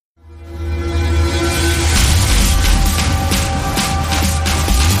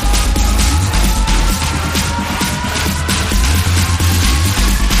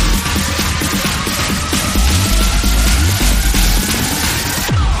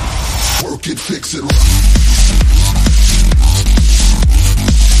Work it, fix it.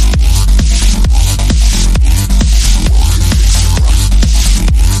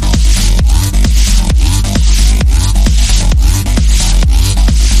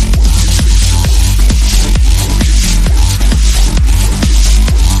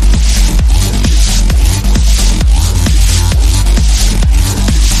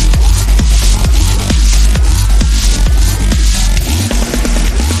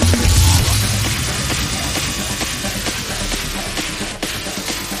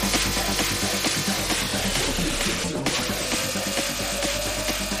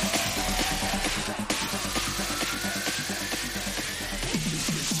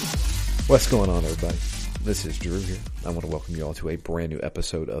 What's going on, everybody? This is Drew here. I want to welcome you all to a brand new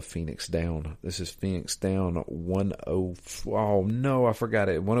episode of Phoenix Down. This is Phoenix Down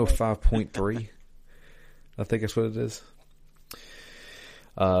 105.3. I think that's what it is.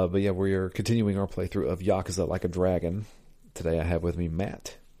 But yeah, we are continuing our playthrough of Yakuza Like a Dragon. Today I have with me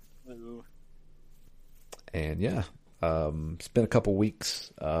Matt. Hello. And yeah, it's been a couple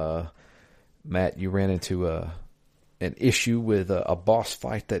weeks. Matt, you ran into an issue with a boss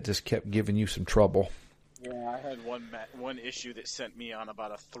fight that just kept giving you some trouble. Yeah, I had one issue that sent me on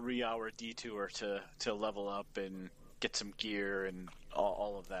about a 3-hour detour to level up and get some gear and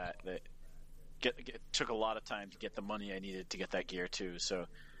all of that. That took a lot of time to get the money I needed to get that gear too. So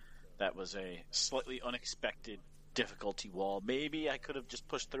that was a slightly unexpected difficulty wall. Maybe I could have just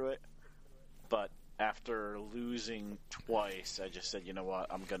pushed through it, but after losing twice, I just said, you know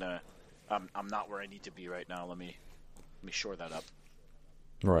what, I'm not where I need to be right now. Let me shore that up.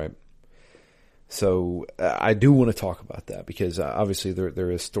 Right. So I do want to talk about that because obviously there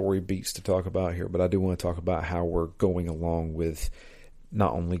is story beats to talk about here, but I do want to talk about how we're going along with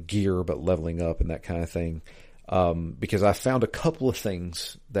not only gear but leveling up and that kind of thing. Because I found a couple of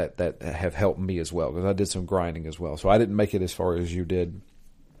things that have helped me as well, because I did some grinding as well. So I didn't make it as far as you did.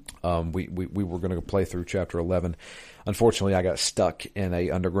 We were going to play through chapter 11. Unfortunately, I got stuck in a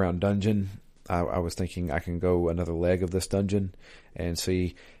underground dungeon. I was thinking I can go another leg of this dungeon and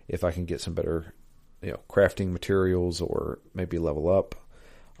see if I can get some better, crafting materials or maybe level up.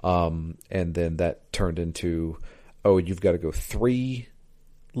 And then that turned into, you've got to go 3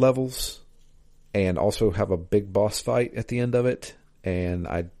 levels and also have a big boss fight at the end of it. And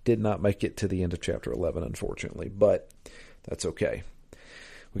I did not make it to the end of chapter 11, unfortunately, but that's okay.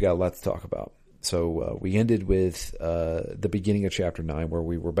 We got a lot to talk about. So we ended with the beginning of chapter 9, where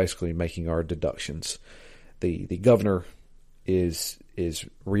we were basically making our deductions. The governor is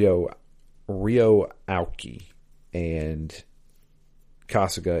Ryo Aoki, and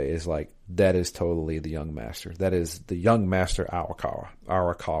Kasuga is like, that is totally the young master. That is the young master Arakawa.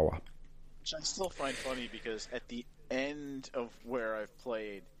 Which I still find funny because at the end of where I've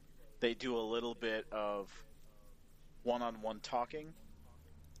played, they do a little bit of one-on-one talking.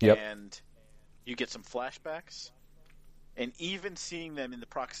 Yep. And you get some flashbacks, and even seeing them in the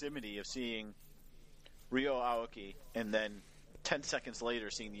proximity of seeing Ryo Aoki, and then 10 seconds later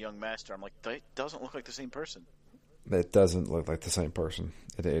seeing the young master, I'm like, that doesn't look like the same person. It doesn't look like the same person.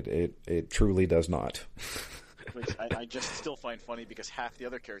 It truly does not. Which I just still find funny because half the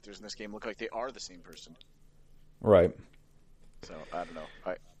other characters in this game look like they are the same person. Right. So I don't know.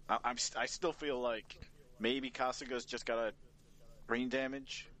 I still feel like maybe Kasuga's just got a brain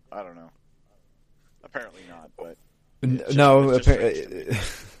damage. I don't know. Apparently not, but no.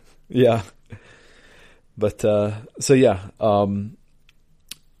 Yeah, but so yeah.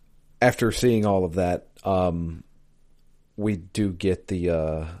 After seeing all of that, we do get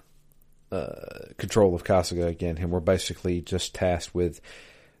the control of Kasuga again, and we're basically just tasked with,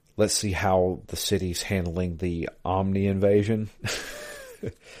 let's see how the city's handling the Omni invasion.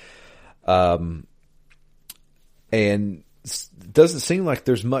 And it doesn't seem like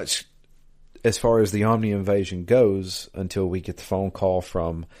there's much as far as the Omni invasion goes until we get the phone call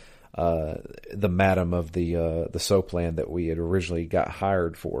from the madam of the Soapland that we had originally got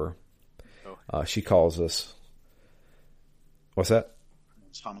hired for. She calls us. What's that?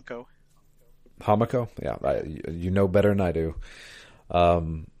 It's Hamako. Hamako? Yeah, you know better than I do.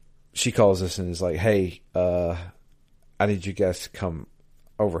 She calls us and is like, hey, I need you guys to come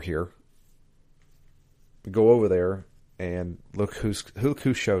over here. We go over there. And look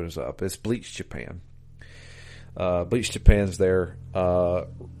who shows up. It's Bleach Japan. Bleach Japan's there.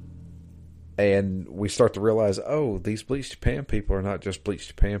 And we start to realize, these Bleach Japan people are not just Bleach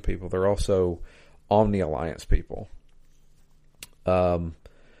Japan people. They're also Omni Alliance people. And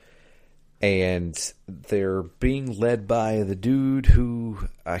they're being led by the dude who,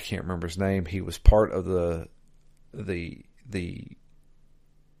 I can't remember his name. He was part of the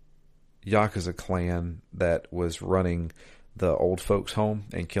Yakuza clan that was running the old folks' home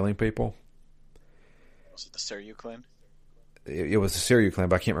and killing people. Was it the Seryu clan? It was the Seryu clan,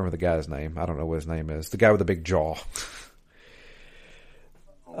 but I can't remember the guy's name. I don't know what his name is. The guy with the big jaw.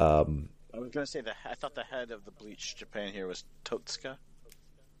 I was going to say I thought the head of the Bleach Japan here was Totsuka,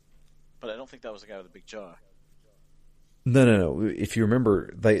 but I don't think that was the guy with the big jaw. No. If you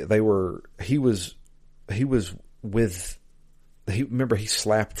remember, he was with. Remember he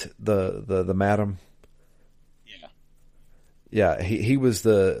slapped the madam. Yeah, he was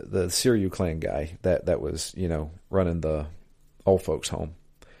the Seryu clan guy that was running the old folks home.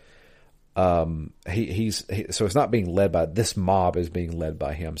 So it's not being led by this mob, is being led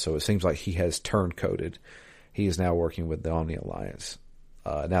by him. So it seems like he has turncoated. He is now working with the Omni Alliance.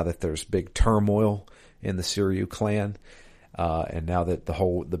 Now that there's big turmoil in the Seryu clan, and now that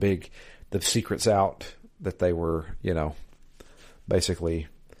the secret's out that they were, basically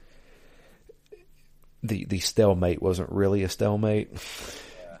the stalemate wasn't really a stalemate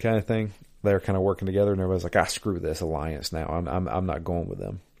kind of thing. They're kind of working together, and everybody's like, screw this alliance now. I'm not going with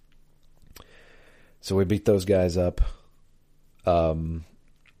them. So we beat those guys up. Oh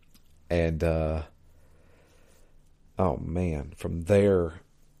man, from there,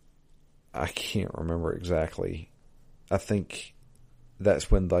 I can't remember exactly. I think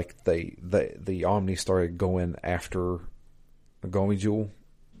that's when the Omni started going after Gomi Jewel.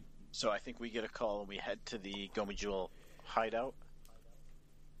 So I think we get a call and we head to the Gomi Jewel hideout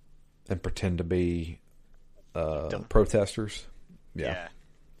and pretend to be protesters. Yeah.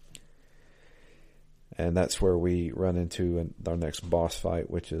 And that's where we run into our next boss fight,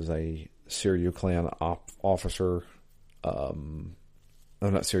 which is a Seryu clan officer. Not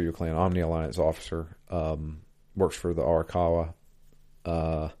Seryu clan, Omni Alliance officer. Works for the Arakawa.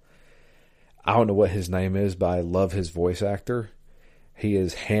 I don't know what his name is, but I love his voice actor. He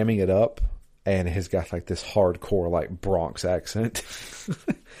is hamming it up, and he's got like this hardcore Bronx accent.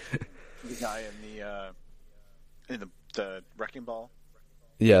 The guy in the wrecking ball.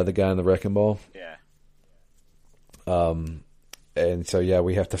 Yeah, the guy in the wrecking ball. Yeah. And so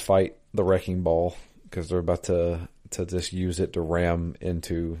we have to fight the wrecking ball because they're about to just use it to ram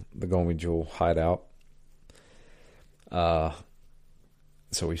into the Gomi Jewel hideout.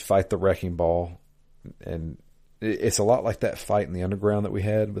 So we fight the wrecking ball, and it's a lot like that fight in the underground that we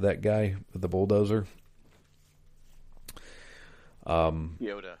had with that guy with the bulldozer.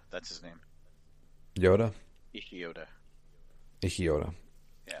 Yoda, that's his name. Yoda? Ichiyoda.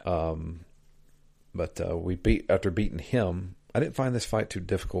 Yeah. But after beating him, I didn't find this fight too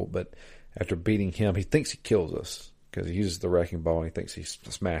difficult, but after beating him, he thinks he kills us because he uses the wrecking ball and he thinks he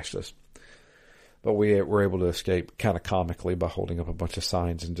smashed us. But we were able to escape kind of comically by holding up a bunch of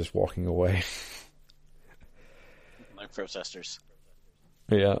signs and just walking away. Like protesters.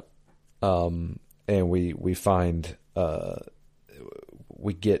 Yeah. And we find,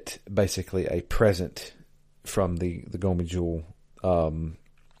 we get basically a present from the Gomi Jewel.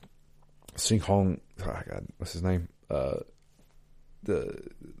 Singhong, what's his name? The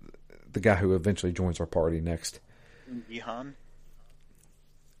guy who eventually joins our party next. Jun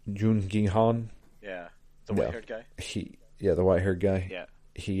Gihan. Yeah, the white-haired guy. The white-haired guy. Yeah.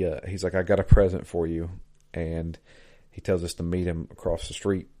 He's like, I got a present for you, and he tells us to meet him across the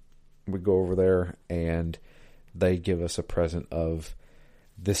street. We go over there, and they give us a present of,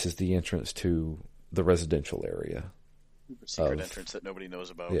 this is the entrance to the residential area. Secret entrance that nobody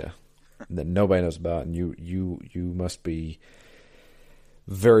knows about. Yeah, that nobody knows about, and you must be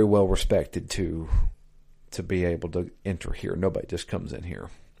very well respected to be able to enter here. Nobody just comes in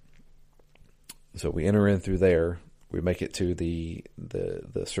here. So we enter in through there. We make it to the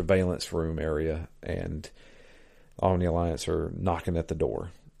surveillance room area, and Omni Alliance are knocking at the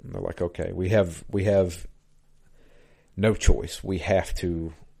door. And they're like, okay, we have no choice. We have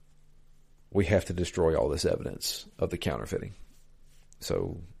to destroy all this evidence of the counterfeiting.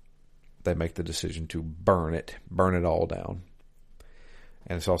 So they make the decision to burn it all down.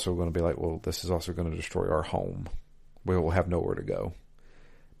 And it's also going to be like, well, this is also going to destroy our home. We will have nowhere to go.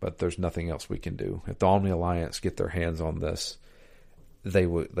 But there's nothing else we can do. If the Omni Alliance get their hands on this, they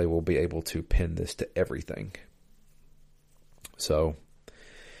will be able to pin this to everything. So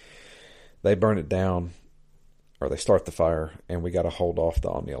they burn it down, or they start the fire, and we got to hold off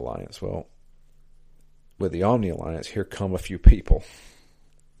the Omni Alliance. Well, with the Omni Alliance, here come a few people.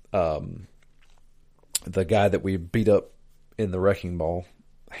 The guy that we beat up in the wrecking ball,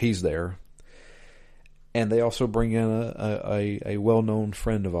 he's there. And they also bring in a well-known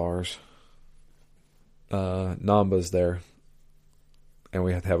friend of ours. Namba's there. And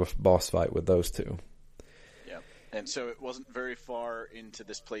we have to have a boss fight with those two. Yep. And so it wasn't very far into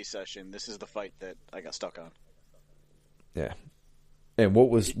this play session. This is the fight that I got stuck on. Yeah. And what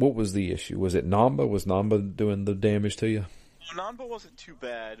was the issue? Was it Namba? Was Namba doing the damage to you? Namba wasn't too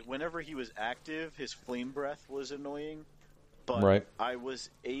bad. Whenever he was active, his flame breath was annoying. But Right. I was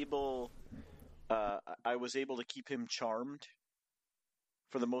able to keep him charmed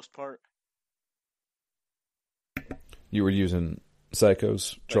for the most part. You were using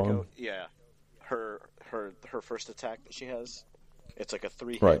Psycho's charm? Yeah. Her first attack that she has, it's like a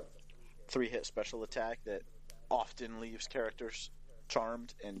three hit special attack that often leaves characters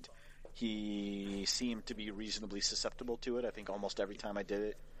charmed, and he seemed to be reasonably susceptible to it. I think almost every time I did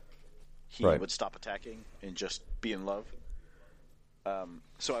it, he would stop attacking and just be in love.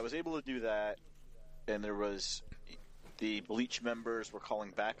 So I was able to do that, and there was the Bleach members were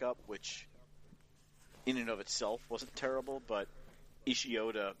calling backup, which in and of itself wasn't terrible, but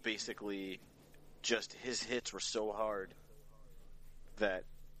Ishioda basically just his hits were so hard that,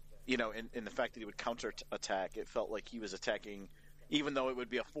 you know, in the fact that he would counter attack, it felt like he was attacking, even though it would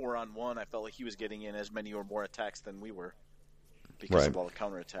be a 4-on-1, I felt like he was getting in as many or more attacks than we were because of all the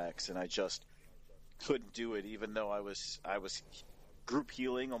counter attacks, and I just couldn't do it, even though I was group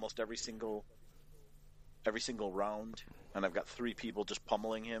healing almost every single round, and I've got 3 people just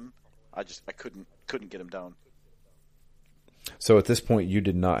pummeling him. I couldn't get him down. So at this point, you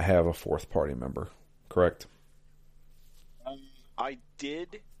did not have a fourth party member, correct? I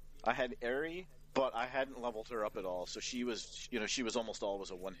did. I had Eri, but I hadn't leveled her up at all. So she was almost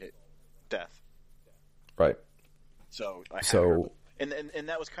always a one-hit death. Right. So I had her. And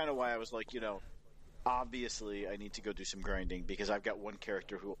that was kind of why I was like, you know, obviously I need to go do some grinding because I've got one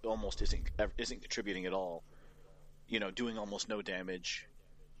character who almost isn't contributing at all. You know, doing almost no damage.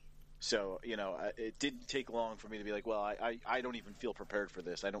 So, you know, it didn't take long for me to be like, well, I don't even feel prepared for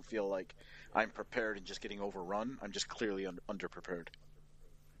this. I don't feel like I'm prepared and just getting overrun. I'm just clearly underprepared.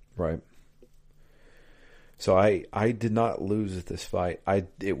 Right. So I did not lose at this fight.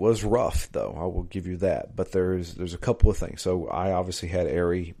 It was rough, though. I will give you that. But there's a couple of things. So I obviously had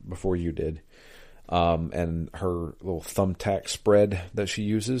Eri before you did. And her little thumbtack spread that she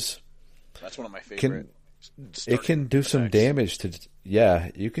uses. That's one of my favorite. It can do some damage to,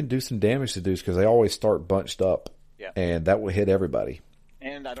 you can do some damage to dudes because they always start bunched up, and that will hit everybody.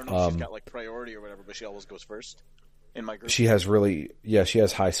 And I don't know if she's got like priority or whatever, but she always goes first in my group. She has she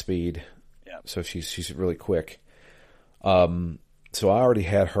has high speed, so she's really quick. So I already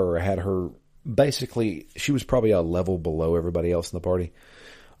had her. I had her basically. She was probably a level below everybody else in the party,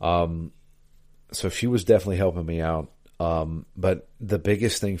 so she was definitely helping me out. But the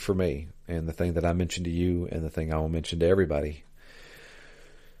biggest thing for me, and the thing that I mentioned to you, and the thing I will mention to everybody,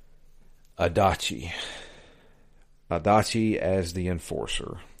 Adachi. Adachi, as the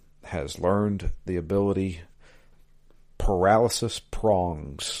enforcer, has learned the ability Paralysis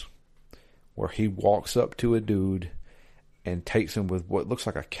Prongs, where he walks up to a dude and takes him with what looks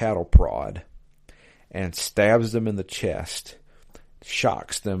like a cattle prod and stabs them in the chest,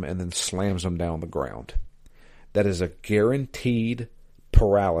 shocks them, and then slams them down the ground. That is a guaranteed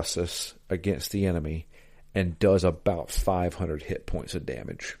paralysis against the enemy and does about 500 hit points of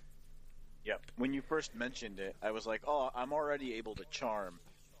damage. Yep. When you first mentioned it, I was like, oh, I'm already able to charm.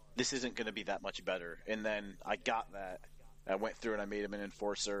 This isn't going to be that much better. And then I got that. I went through and I made him an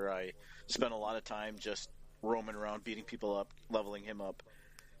enforcer. I spent a lot of time just roaming around, beating people up, leveling him up.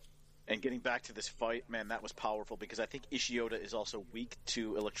 And getting back to this fight, man, that was powerful because I think Ishioda is also weak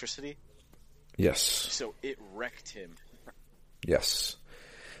to electricity. Yes. So it wrecked him. Yes.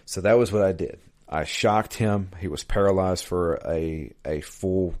 So that was what I did. I shocked him. He was paralyzed for a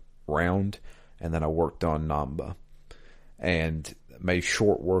full round, and then I worked on Namba and made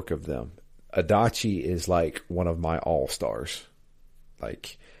short work of them. Adachi is like one of my all-stars.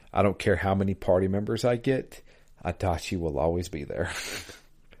 Like, I don't care how many party members I get, Adachi will always be there.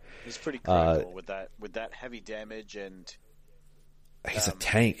 He's pretty critical with that heavy damage, and he's a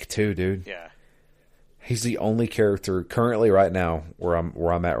tank too, dude. Yeah. He's the only character currently right now where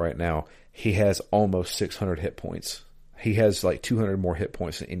I'm at right now. He has almost 600 hit points. He has like 200 more hit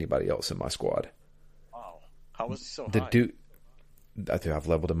points than anybody else in my squad. Wow. How was he so high? The dude, I think I've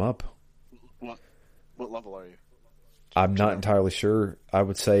leveled him up. What level are you? I'm not entirely sure. I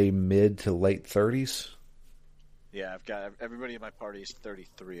would say mid to late 30s. Yeah, I've got everybody in my party is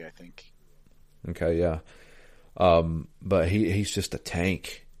 33, I think. Okay, yeah. But he's just a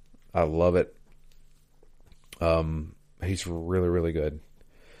tank. I love it. He's really, really good.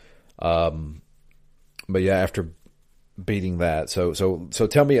 But yeah, after beating that, so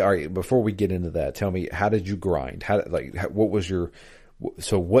tell me, all right, before we get into that, tell me, how did you grind? What was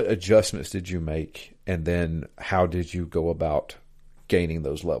So what adjustments did you make, and then how did you go about gaining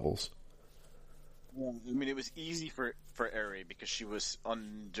those levels? Well, I mean, it was easy for Eri because she was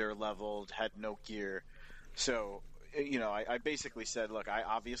under leveled, had no gear. So, I basically said, look, I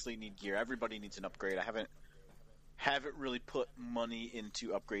obviously need gear. Everybody needs an upgrade. I haven't really put money into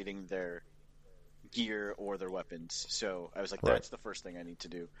upgrading their gear or their weapons. So I was like, that's the first thing I need to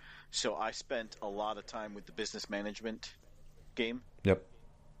do. So I spent a lot of time with the business management game. Yep.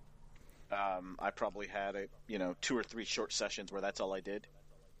 I probably had 2 or 3 short sessions where that's all I did.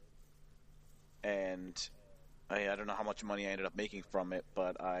 And I don't know how much money I ended up making from it,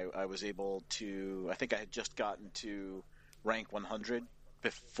 but I was able to, I think I had just gotten to rank 100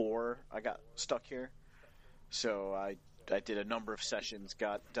 before I got stuck here. So I did a number of sessions,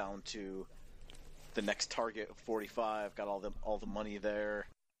 got down to the next target of 45, got all the money there,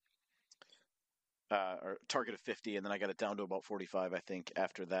 or target of 50, and then I got it down to about 45, I think,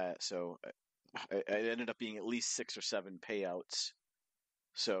 after that. So it ended up being at least 6 or 7 payouts.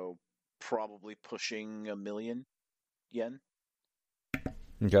 So probably pushing 1 million yen.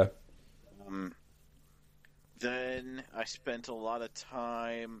 Okay. Then I spent a lot of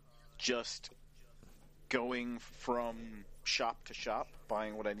time just going from shop to shop,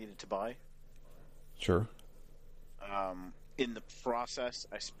 buying what I needed to buy. Sure. In the process,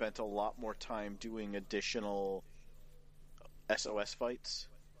 I spent a lot more time doing additional SOS fights.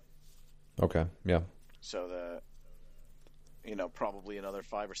 Okay, yeah. So probably another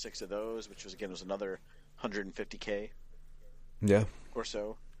 5 or 6 of those, which was another 150k. Yeah. Or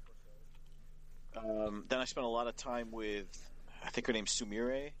so. Then I spent a lot of time with, I think her name's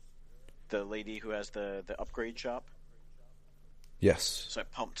Sumire, the lady who has the upgrade shop. Yes. So I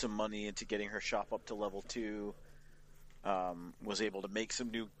pumped some money into getting her shop up to level 2. Was able to make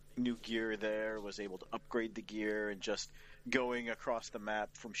some new gear there. Was able to upgrade the gear, and just going across the map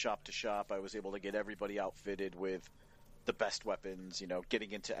from shop to shop, I was able to get everybody outfitted with the best weapons.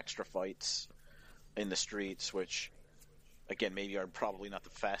 Getting into extra fights in the streets, which again maybe are probably not the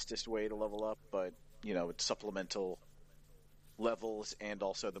fastest way to level up, but it's supplemental levels, and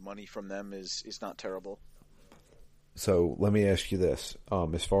also the money from them is not terrible. So let me ask you this: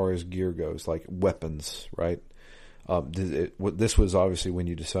 as far as gear goes, like weapons, right? This was obviously when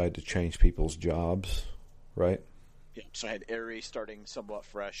you decided to change people's jobs, right? Yeah. So I had Eri starting somewhat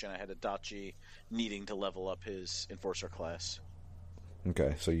fresh, and I had Adachi needing to level up his Enforcer class.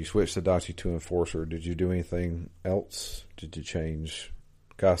 Okay, so you switched Adachi to Enforcer. Did you do anything else? Did you change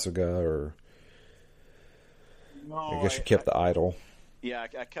Kasuga, or no? I guess you kept the idol. Yeah,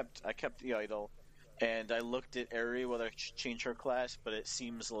 I kept the idol, and I looked at Eri whether I should change her class, but it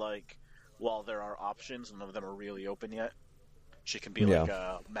seems like while there are options, none of them are really open yet. She can be like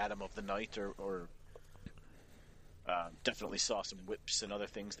a Madam of the Night, or definitely saw some whips and other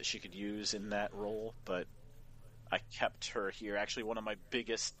things that she could use in that role, but I kept her here. Actually, one of my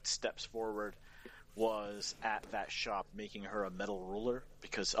biggest steps forward was at that shop making her a metal ruler,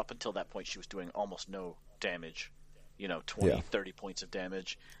 because up until that point she was doing almost no damage. 20, 30 points of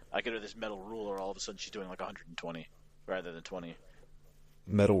damage. I get her this metal ruler, all of a sudden she's doing like 120 rather than 20.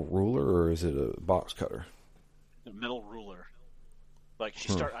 Metal ruler, or is it a box cutter? A metal ruler. Like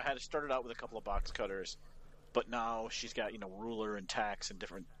I had started out with a couple of box cutters, but now she's got ruler and tacks and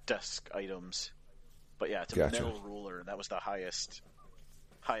different desk items. But yeah, it's a metal ruler, and that was the highest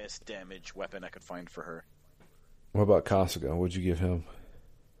damage weapon I could find for her. What about Kasuga? What'd you give him?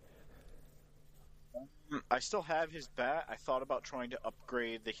 I still have his bat. I thought about trying to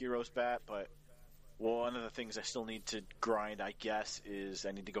upgrade the hero's bat, but one of the things I still need to grind, I guess, is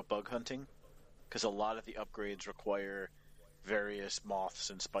I need to go bug hunting, because a lot of the upgrades require various moths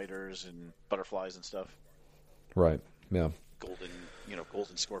and spiders and butterflies and stuff. Right. Yeah.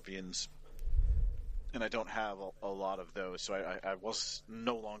 Golden scorpions. And I don't have a lot of those, so I was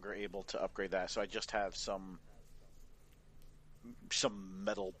no longer able to upgrade that. So I just have some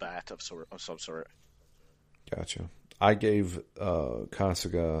metal bat of some sort. Gotcha. I gave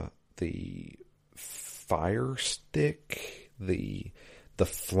Kasuga the fire stick, the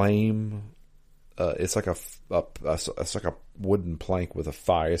flame. It's like it's like a wooden plank with a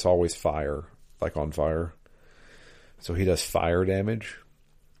fire. It's always fire, like on fire. So he does fire damage.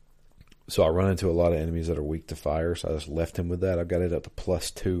 So I run into a lot of enemies that are weak to fire, so I just left him with that. I've got it up to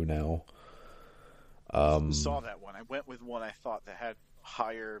 +2 now. I saw that one. I went with one I thought that had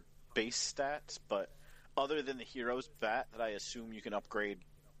higher base stats, but other than the hero's bat that I assume you can upgrade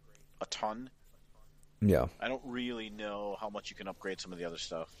a ton. Yeah. I don't really know how much you can upgrade some of the other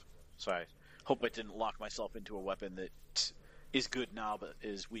stuff. So I hope I didn't lock myself into a weapon that is good now but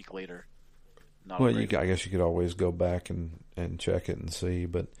is weak later. Not a Well, great. I guess you could always go back and check it and see.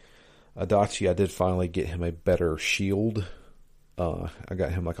 But Adachi, I did finally get him a better shield. I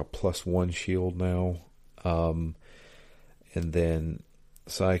got him like a +1 shield now. And then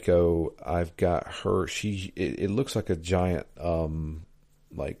Psycho, I've got her. It looks like a giant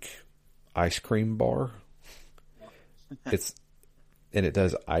like ice cream bar. And it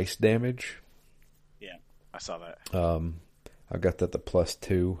does ice damage. Yeah, I saw that. I got that the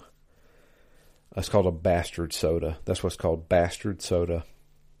 +2. It's called a bastard soda. That's what's called, bastard soda.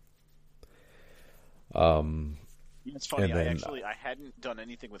 It's funny. And then, I hadn't done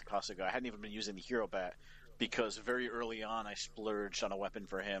anything with Kasuga. I hadn't even been using the hero bat because very early on I splurged on a weapon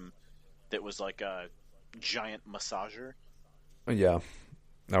for him that was like a giant massager. yeah,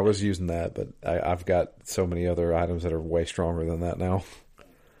 I was using that, but I've got so many other items that are way stronger than that now.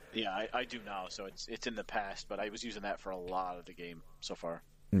 Yeah, I do now, so it's in the past, but I was using that for a lot of the game so far.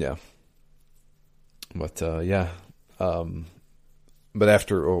 Yeah. But, yeah. But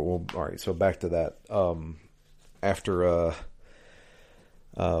after, all right, so back to that. After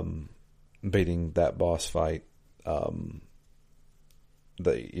beating that boss fight,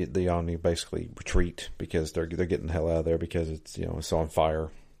 the Omni basically retreat because they're getting the hell out of there because it's on fire.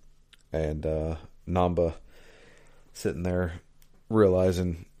 And Namba sitting there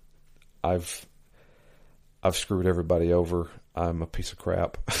realizing I've screwed everybody over. I'm a piece of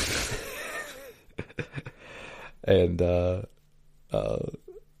crap. And the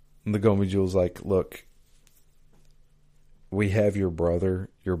Gomi Jewel's like, look, we have your brother.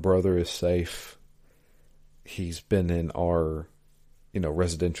 Your brother is safe. He's been in our,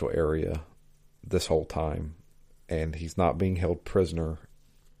 residential area this whole time, and he's not being held prisoner.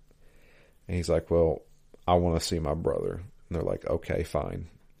 And he's like, well, I want to see my brother. And they're like, okay, fine.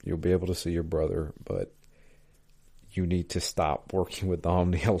 You'll be able to see your brother, but you need to stop working with the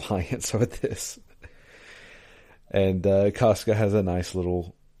Omni Alliance with this. And Kasuga has a nice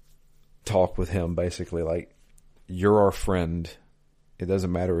little talk with him, basically like, you're our friend. It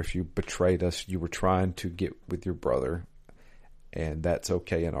doesn't matter if you betrayed us. You were trying to get with your brother, and that's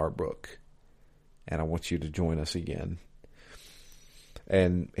okay in our book. And I want you to join us again.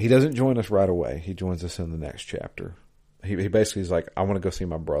 And he doesn't join us right away. He joins us in the next chapter. He basically is like, I want to go see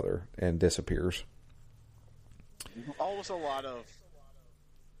my brother, and disappears. Always a lot of...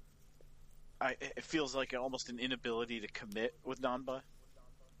 it feels like almost an inability to commit with Nanba.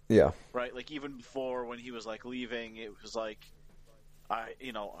 Yeah. Right? Like, even before when he was, like, leaving, it was like, I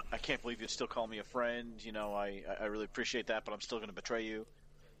can't believe you still call me a friend. I really appreciate that, but I'm still going to betray you.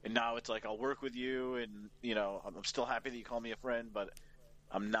 And now it's like, I'll work with you, and, I'm still happy that you call me a friend, but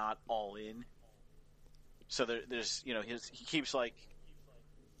I'm not all in. So there's, he keeps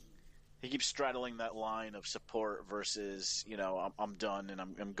straddling that line of support versus, I'm done and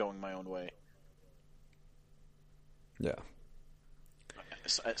I'm going my own way. Yeah.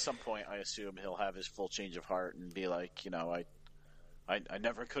 At some point, I assume he'll have his full change of heart and be like, I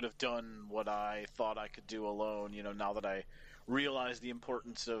never could have done what I thought I could do alone. Now that I realize the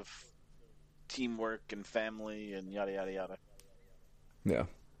importance of teamwork and family and yada yada yada. Yeah.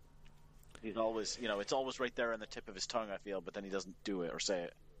 He's always, it's always right there on the tip of his tongue, I feel, but then he doesn't do it or say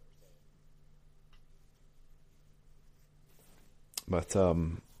it. But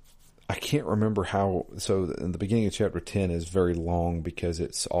I can't remember how. So in the beginning of chapter 10 is very long because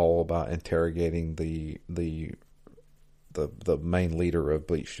it's all about interrogating the main leader of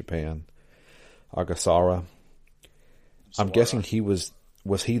Bleach Japan, Agasara. I'm guessing he was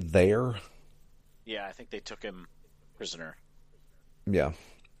he there? Yeah, I think they took him prisoner. Yeah.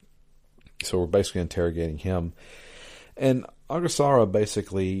 So we're basically interrogating him. And Agasara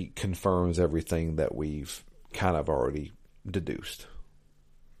basically confirms everything that we've kind of already deduced.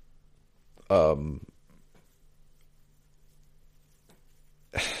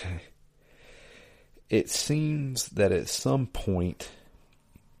 It seems that at some point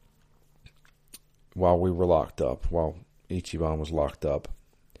while we were locked up, while Ichiban was locked up,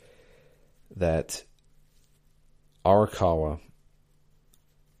 that Arakawa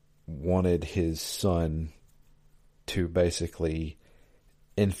wanted his son to basically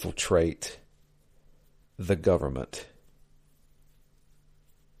infiltrate the government.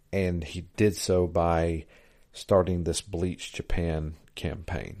 And he did so by starting this Bleach Japan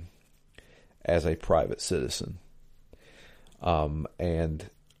campaign as a private citizen. And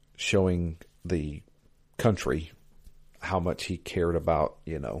showing the country how much he cared about,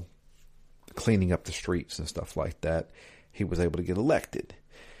 cleaning up the streets and stuff like that. He was able to get elected.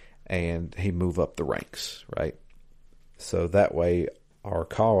 And he moved up the ranks, right? So that way,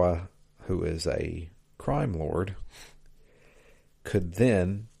 Arakawa, who is a crime lord, could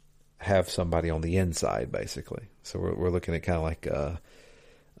then have somebody on the inside, basically. So we're looking at kind of like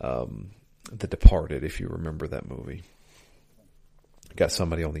The Departed, if you remember that movie. Got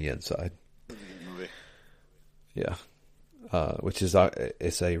somebody on the inside. Movie. Yeah. Which is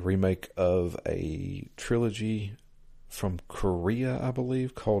it's a remake of a trilogy from Korea, I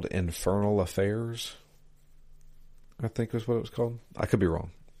believe, called Infernal Affairs. I think was what it was called. I could be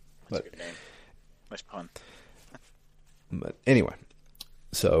wrong. That's a good name. Nice pun. But anyway,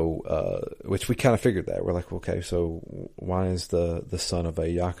 so which we kind of figured that. We're like, okay, so why is the son of a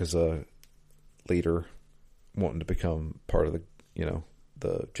Yakuza leader wanting to become part of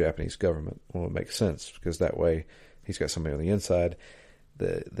the Japanese government? Well, it makes sense because that way he's got somebody on the inside.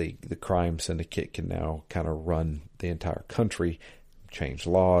 The crime syndicate can now kind of run the entire country, change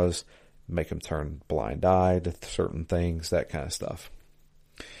laws, make them turn blind eye to certain things, that kind of stuff.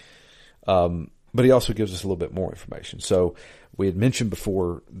 But he also gives us a little bit more information. So we had mentioned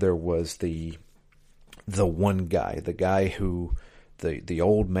before there was the one guy, the guy who the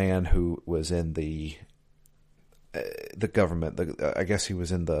old man who was in the government. I guess he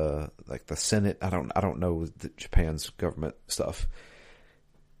was in the Senate. I don't know Japan's government stuff.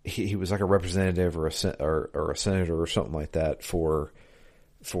 He was like a representative or a senator or something like that for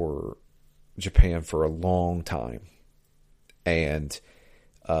Japan for a long time, and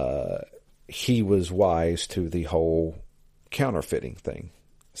he was wise to the whole counterfeiting thing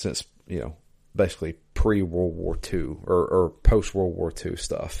since basically pre-World War II or post-World War II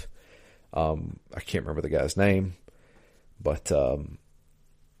stuff. I can't remember the guy's name, but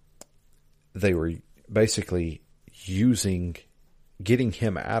they were basically getting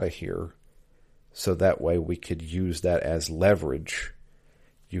him out of here so that way we could use that as leverage.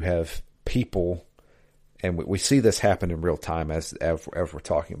 You have people, and we see this happen in real time as we're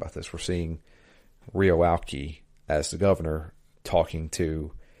talking about this. We're seeing Rio Aoki as the governor talking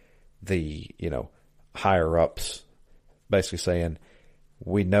to the higher ups, basically saying,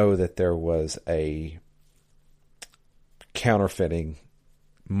 we know that there was a counterfeiting,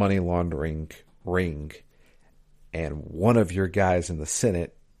 money laundering ring, and one of your guys in the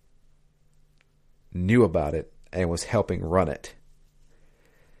Senate knew about it and was helping run it.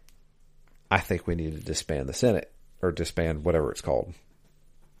 I think we need to disband the Senate, or disband whatever it's called.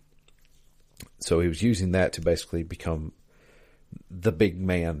 So he was using that to basically become the big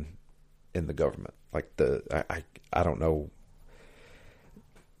man in the government. Like I don't know.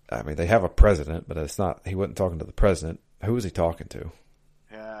 I mean, they have a president, but it's not. He wasn't talking to the president. Who was he talking to?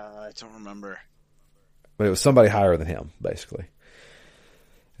 Yeah, I don't remember. But it was somebody higher than him, basically.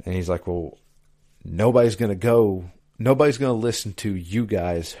 And he's like, well, nobody's going to listen to you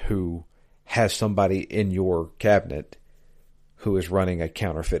guys who has somebody in your cabinet who is running a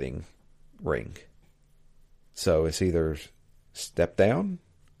counterfeiting ring. So it's either step down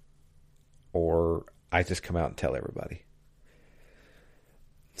or I just come out and tell everybody.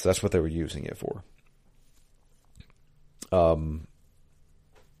 So that's what they were using it for.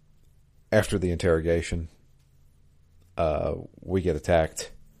 After the interrogation, we get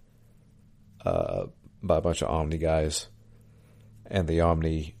attacked by a bunch of Omni guys. And the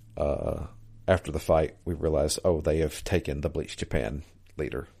Omni, after the fight, we realize, they have taken the Bleach Japan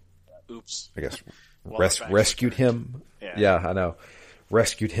leader. Oops. I guess Well, rescued him. Yeah, I know.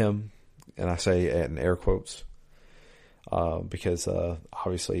 Rescued him, and I say in air quotes, because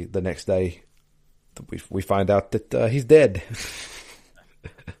obviously the next day we find out that he's dead.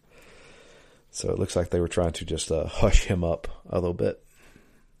 So it looks like they were trying to just hush him up a little bit.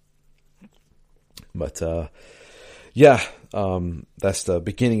 But that's the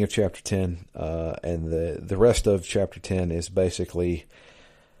beginning of chapter 10, and the rest of chapter 10 is basically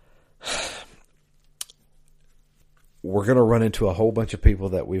we're going to run into a whole bunch of people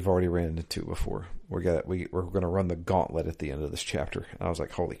that we've already ran into before. We're going to run the gauntlet at the end of this chapter. And I was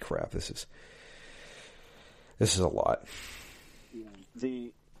like, holy crap, this is a lot.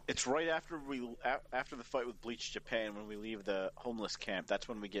 It's right after the fight with Bleach Japan when we leave the homeless camp. That's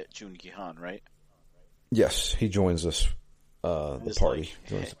when we get Jun Gihan, right? Yes, he joins us. The party.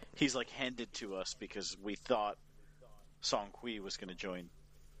 He's like handed to us because we thought Song Kui was going to join.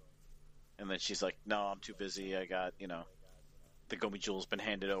 And then she's like, no, I'm too busy. I got, the Gomi Jewel's been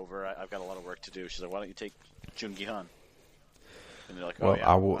handed over. I've got a lot of work to do. She's like, why don't you take Jun Gihan? And they're like, oh, well, yeah,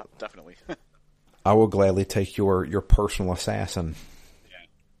 I will, well, definitely. I will gladly take your personal assassin.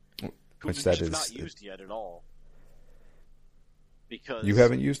 Yeah. Which that is not used yet at all. Because you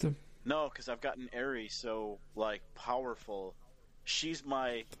haven't used him? No, because I've gotten Eri so, powerful. She's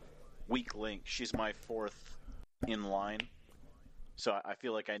my weak link. She's my fourth in line. So I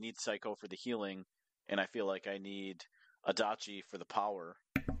feel like I need Psycho for the healing, and I feel like I need Adachi for the power.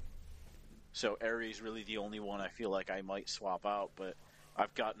 So Ares really the only one I feel like I might swap out, but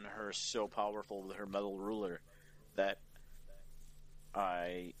I've gotten her so powerful with her metal ruler that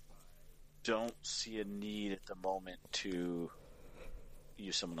I don't see a need at the moment to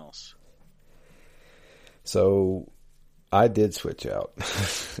use someone else. So I did switch out.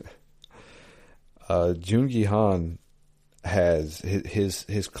 Jungi Han has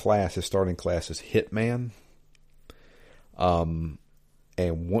his class, his starting class is Hitman.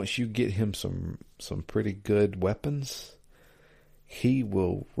 And once you get him some pretty good weapons, he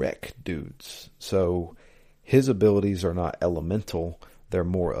will wreck dudes. So his abilities are not elemental; they're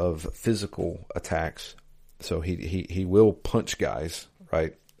more of physical attacks. So he will punch guys,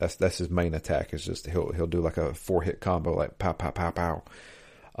 right? That's his main attack. Is just he'll do like a 4-hit combo, like pow pow pow pow.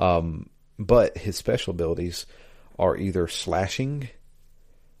 But his special abilities are either slashing,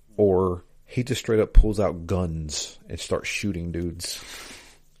 or he just straight up pulls out guns and starts shooting dudes.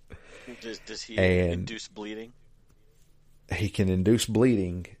 Does he induce bleeding? He can induce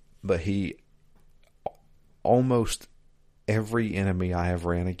bleeding, but almost every enemy I have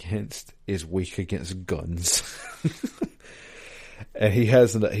ran against is weak against guns. And he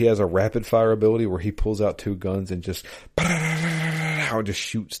has a rapid fire ability where he pulls out 2 guns and just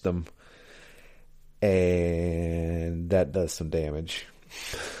shoots them. And that does some damage.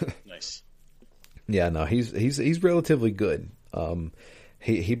 Nice. Yeah, no, he's relatively good.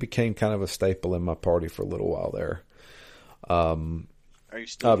 He became kind of a staple in my party for a little while there. Are you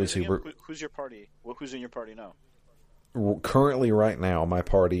still obviously using him? Who's your party? Who's in your party now? Currently, right now, my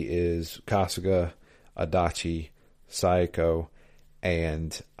party is Kasuga, Adachi, Saeko,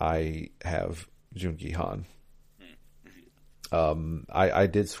 and I have Jungi Han. I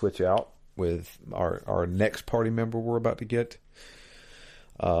did switch out with our next party member we're about to get,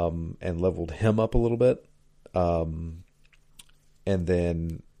 and leveled him up a little bit. And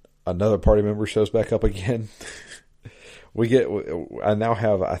then another party member shows back up again. I now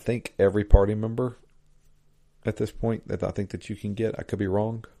have, I think, every party member at this point that I think that you can get. I could be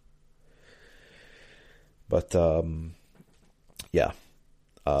wrong. But, yeah.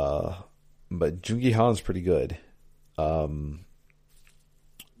 But Jungi Han's pretty good. I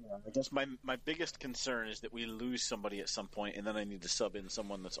guess my biggest concern is that we lose somebody at some point, and then I need to sub in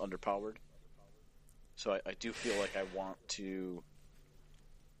someone that's underpowered. So I do feel like I want to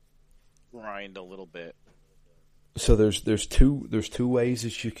grind a little bit. So there's two ways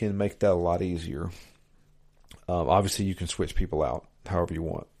that you can make that a lot easier. Obviously, you can switch people out however you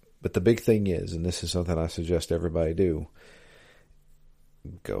want. But the big thing is, and this is something I suggest everybody do,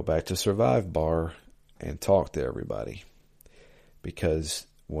 go back to Survive Bar and talk to everybody. Because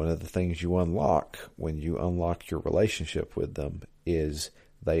one of the things you unlock when you unlock your relationship with them is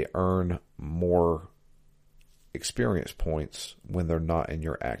they earn more experience points when they're not in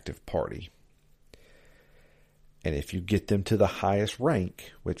your active party. And if you get them to the highest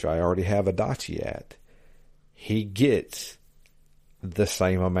rank, which I already have Adachi at, he gets the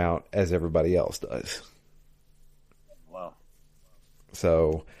same amount as everybody else does. Wow.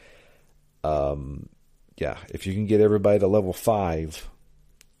 So, yeah, if you can get everybody to level 5,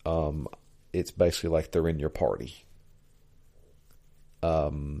 it's basically like they're in your party.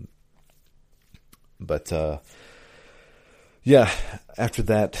 But yeah, after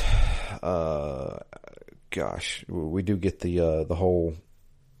that, gosh, we do get the whole.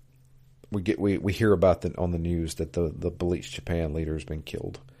 We hear about on the news that the Bleach Japan leader has been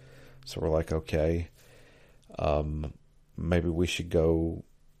killed. So we're like, okay, maybe we should go.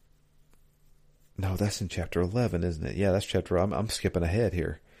 No, that's in chapter 11, isn't it? Yeah, that's chapter. I'm skipping ahead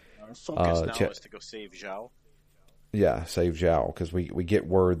here. Our focus now is to go save Zhao. Yeah, save Zhao, because we get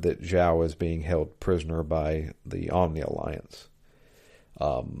word that Zhao is being held prisoner by the Omni Alliance.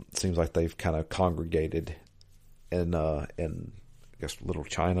 Seems like they've kind of congregated in I guess Little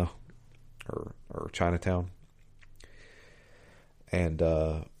China or Chinatown. And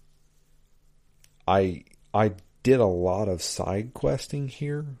I did a lot of side questing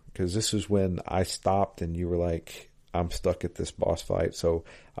here, because this is when I stopped and you were like, I'm stuck at this boss fight. So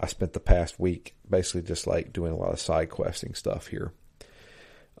I spent the past week basically just like doing a lot of side questing stuff here.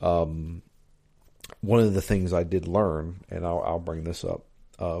 One of the things I did learn, and I'll bring this up,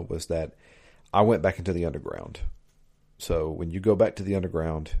 was that I went back into the underground. So when you go back to the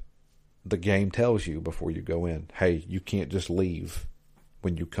underground, the game tells you before you go in, hey, you can't just leave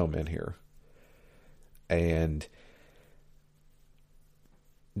when you come in here. And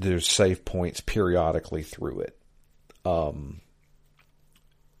there's save points periodically through it.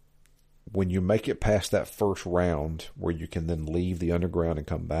 When you make it past that first round where you can then leave the underground and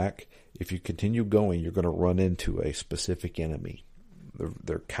come back, if you continue going, you're going to run into a specific enemy.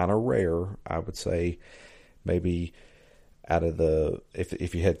 They're kind of rare. I would say maybe out of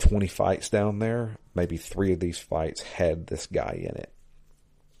if you had 20 fights down there, maybe 3 of these fights had this guy in it.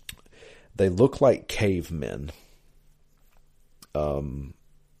 They look like cavemen. And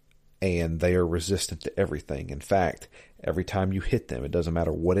they are resistant to everything. In fact, every time you hit them, it doesn't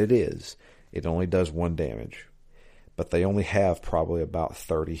matter what it is, it only does 1 damage. But they only have probably about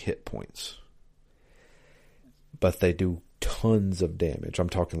 30 hit points. But they do tons of damage. I'm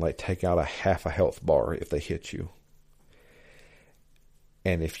talking like take out a half a health bar if they hit you.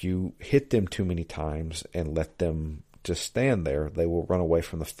 And if you hit them too many times and let them just stand there, they will run away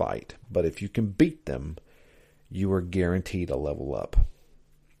from the fight. But if you can beat them, you are guaranteed a level up.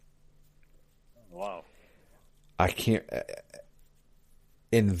 Wow. I can't...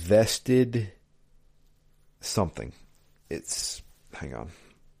 Invested something. It's... Hang on.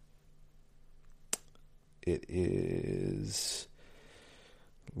 It is...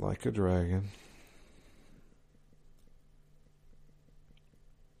 Like a Dragon.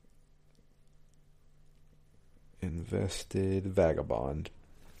 Invested Vagabond.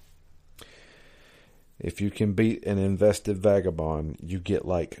 If you can beat an Invested Vagabond, you get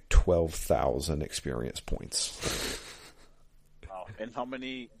like 12,000 experience points. Wow. And how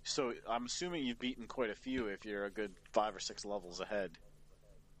many... So I'm assuming you've beaten quite a few if you're a good 5 or 6 levels ahead.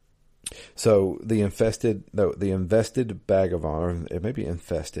 So the Invested Vagabond, or it may be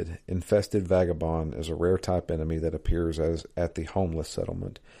Infested Vagabond is a rare type enemy that appears at the homeless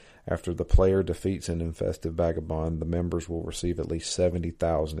settlement. After the player defeats an Infested Vagabond, the members will receive at least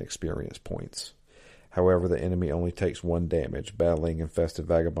 70,000 experience points. However, the enemy only takes 1 damage. Battling Infested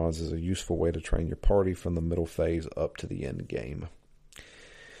Vagabonds is a useful way to train your party from the middle phase up to the end game.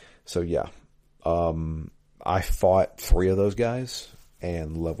 So yeah, I fought 3 of those guys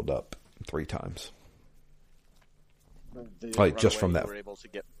and leveled up 3 times. Like just from that, you were able to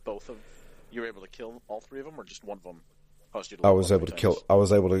get both of. You were able to kill all 3 of them, or just one of them? I was able to kill. I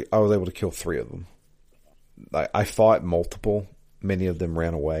was able to kill 3 of them. I fought multiple. Many of them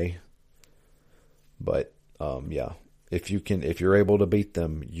ran away. But yeah, if you're able to beat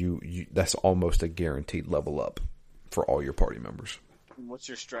them, you that's almost a guaranteed level up for all your party members. What's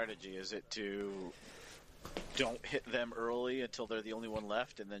your strategy? Is it to don't hit them early until they're the only one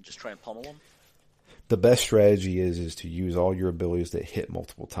left, and then just try and pummel them? The best strategy is to use all your abilities that hit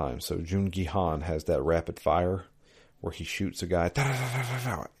multiple times. So Jungi Han has that rapid fire where he shoots a guy.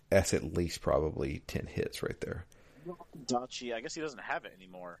 That's at least probably 10 hits right there. Dachi, I guess he doesn't have it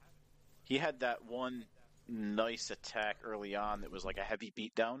anymore. He had that one nice attack early on that was like a heavy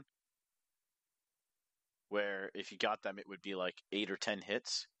beatdown, where if you got them, it would be like 8 or 10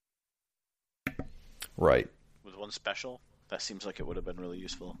 hits. Right. With one special. That seems like it would have been really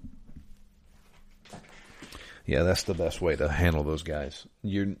useful. Yeah, that's the best way to handle those guys.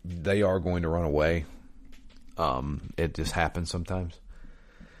 They are going to run away. It just happens sometimes.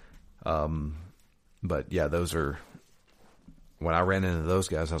 But yeah, those are... When I ran into those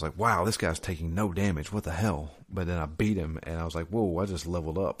guys, I was like, wow, this guy's taking no damage. What the hell? But then I beat him, and I was like, whoa, I just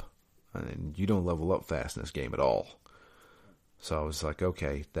leveled up. And you don't level up fast in this game at all. So I was like,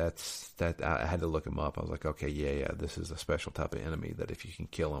 okay, that's that. I had to look him up. I was like, okay, yeah, this is a special type of enemy that if you can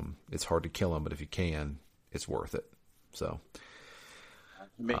kill him, it's hard to kill him, but if you can, it's worth it. So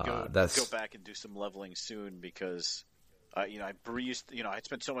you may go back and do some leveling soon because, I breezed. I'd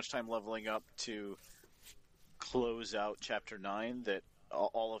spent so much time leveling up to close out Chapter 9 that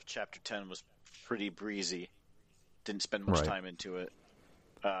all of Chapter 10 was pretty breezy. Didn't spend much time into it.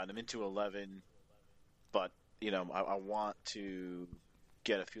 And I'm into 11, but I want to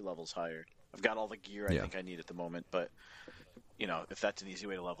get a few levels higher. I've got all the gear I think I need at the moment, but if that's an easy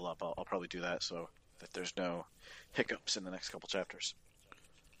way to level up, I'll probably do that so that there's no hiccups in the next couple chapters.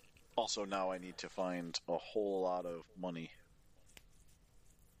 Also, now I need to find a whole lot of money.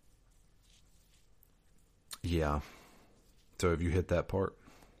 Yeah. So have you hit that part?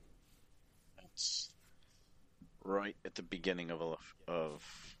 It's right at the beginning of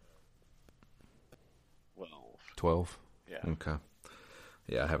 12? Yeah. Okay.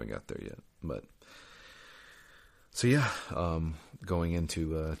 Yeah, I haven't got there yet. But so yeah, going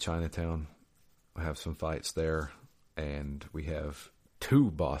into Chinatown, I have some fights there, and we have 2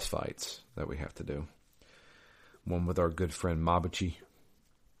 boss fights that we have to do. One with our good friend Mabuchi,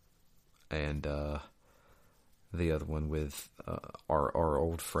 and the other one with our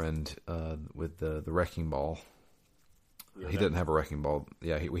old friend with the wrecking ball. Yeah, he doesn't have a wrecking ball.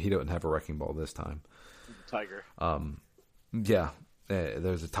 Yeah, he doesn't have a wrecking ball this time. Tiger. Yeah,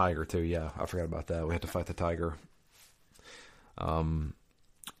 there's a tiger too. Yeah, I forgot about that. We had to fight the tiger. And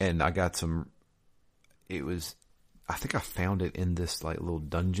I got some. It was I think I found it in this like little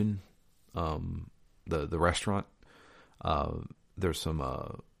dungeon, the restaurant. There's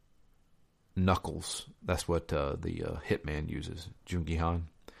some knuckles. That's what the hitman uses, Jungi Han,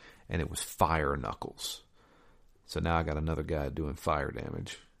 and it was fire knuckles. So now I got another guy doing fire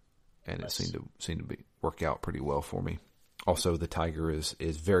damage, and nice. It seemed to be work out pretty well for me. Also, the tiger is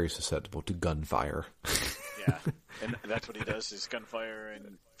very susceptible to gunfire. Yeah, and that's what he does, is gunfire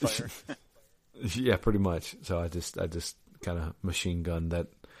and fire. Yeah, pretty much. So I just kind of machine gunned that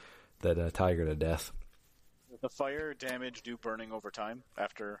tiger to death. The fire damage do burning over time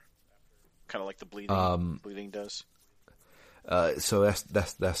after, kind of like the bleeding does. So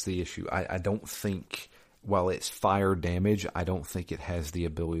that's the issue. I don't think, while it's fire damage, I don't think it has the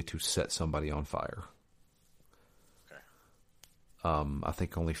ability to set somebody on fire. I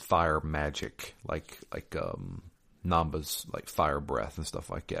think only fire magic, like Namba's like fire breath and stuff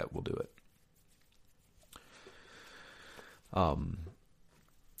like that, will do it.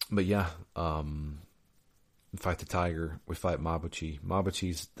 But yeah, we fight the tiger. We fight Mabuchi.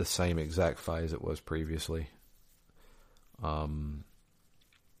 Mabuchi's the same exact fight as it was previously. And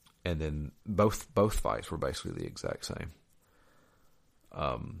then both fights were basically the exact same.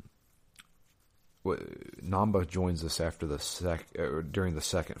 Namba joins us after during the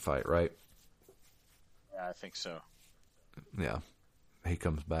second fight, right? Yeah, I think so. Yeah, he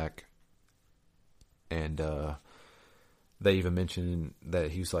comes back, and they even mention that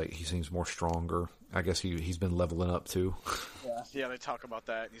he seems more stronger. I guess he's been leveling up too. Yeah, they talk about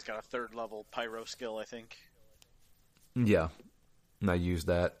that. He's got a 3rd level pyro skill, I think. Yeah, and I used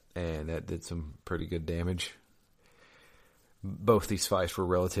that, and that did some pretty good damage. Both these fights were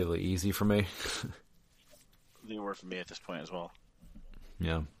relatively easy for me. They were for me at this point as well.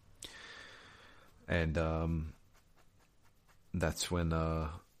 Yeah. And that's when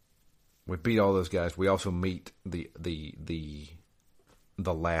we beat all those guys. We also meet the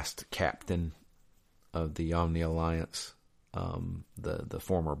last captain of the Omni Alliance, the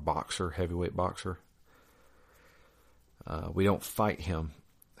former heavyweight boxer. We don't fight him.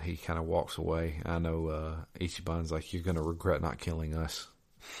 He kind of walks away. I know Ichiban's like, you're going to regret not killing us.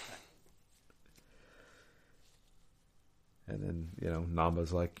 And then,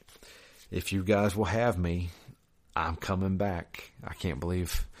 Namba's like, if you guys will have me, I'm coming back. I can't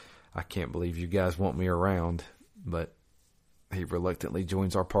believe you guys want me around. But he reluctantly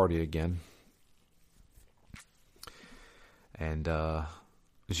joins our party again. And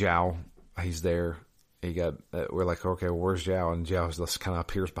Zhao, he's there. We're like, okay, well, where's Zhao? And Zhao just kind of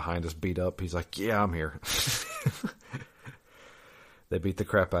appears behind us, beat up. He's like, yeah, I'm here. They beat the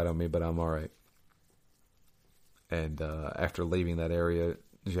crap out of me, but I'm all right. And after leaving that area,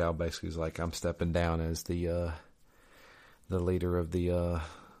 Zhao basically is like, I'm stepping down as the leader of the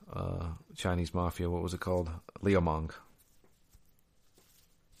Chinese mafia. What was it called? Liumang.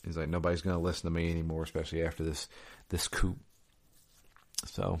 He's like, nobody's going to listen to me anymore, especially after this coup.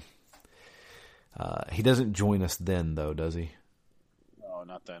 So he doesn't join us then, though, does he? No,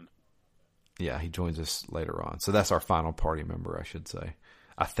 not then. Yeah, he joins us later on. So that's our final party member, I should say.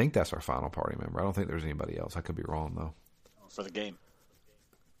 I think that's our final party member. I don't think there's anybody else. I could be wrong, though. For the game.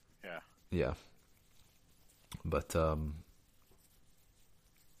 Yeah. Yeah. But,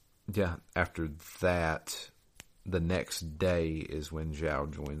 yeah, after that, the next day is when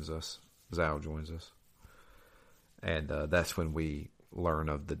Zhao joins us. And that's when we learn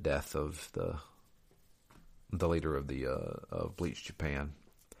of the death of the leader of the of Bleach Japan.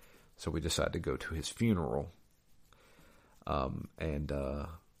 So we decide to go to his funeral. And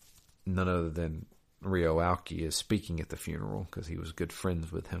none other than Ryo Aoki is speaking at the funeral because he was good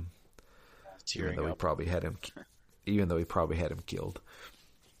friends with him. Even though he probably had him killed.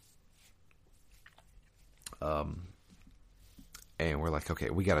 And we're like, okay,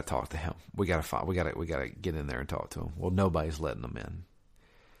 we got to talk to him. We got to get in there and talk to him. Well, nobody's letting him in.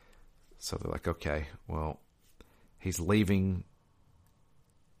 So they're like, okay, well, he's leaving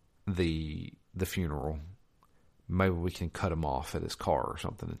the funeral. Maybe we can cut him off at his car or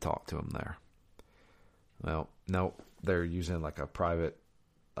something and talk to him there. Well, no, they're using like a private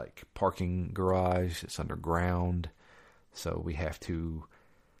parking garage. It's underground. So we have to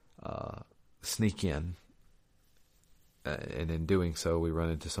sneak in. And in doing so, we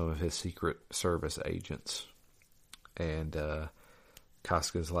run into some of his Secret Service agents. And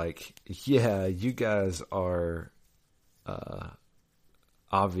Casca's like, yeah, you guys are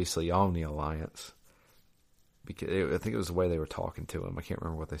obviously Omni Alliance. Because I think it was the way they were talking to him. I can't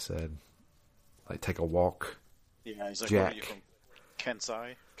remember what they said. Like, take a walk. Yeah, he's like, Jack. Are you from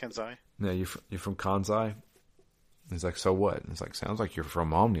Kenzai? Yeah, you're from Kansai? He's like, so what? And it's like, sounds like you're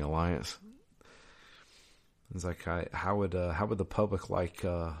from Omni Alliance. It's like, how would the public like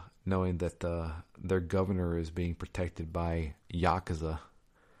knowing that their governor is being protected by Yakuza?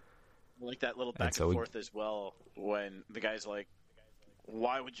 Like that little back and forth as well, when the guy's like,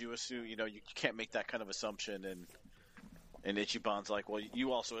 why would you assume, you can't make that kind of assumption, and Ichiban's like, well,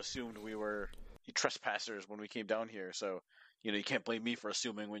 you also assumed we were trespassers when we came down here, so, you can't blame me for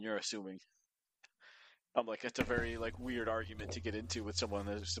assuming when you're assuming. I'm like, it's a very, like, weird argument to get into with someone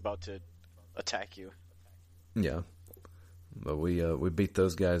that's about to attack you. Yeah. But we beat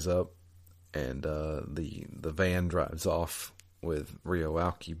those guys up, and the van drives off with Ryo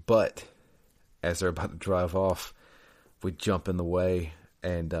Aoki, but as they're about to drive off, we jump in the way,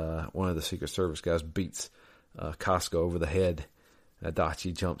 and one of the Secret Service guys beats Kasuga over the head.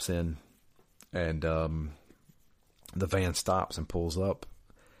 Adachi jumps in, and the van stops and pulls up,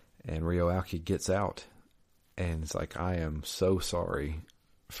 and Ryo Aoki gets out, and it's like, I am so sorry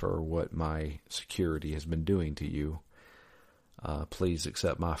for what my security has been doing to you. Please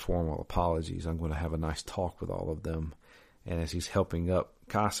accept my formal apologies. I'm going to have a nice talk with all of them. And as he's helping up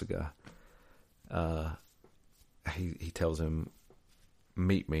Kasuga, he tells him,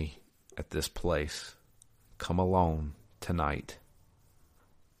 meet me at this place. Come alone tonight.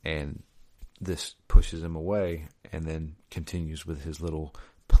 And this pushes him away, and then continues with his little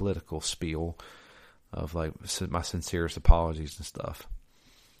political spiel of like my sincerest apologies and stuff.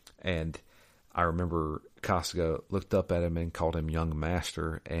 And I remember Kasuga looked up at him and called him young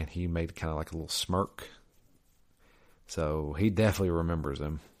master, and he made kind of like a little smirk. So he definitely remembers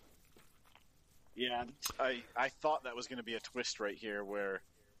him. Yeah, I thought that was going to be a twist right here, where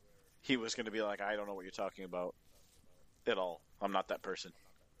he was going to be like, I don't know what you're talking about at all. I'm not that person.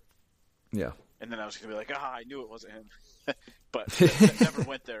 Yeah. And then I was going to be like, I knew it wasn't him. But that never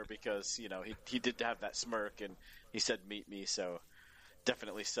went there, because, he did have that smirk, and he said, meet me. So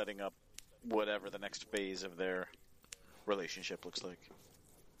definitely setting up whatever the next phase of their relationship looks like.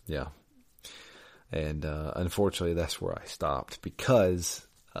 Yeah. And unfortunately, that's where I stopped, because,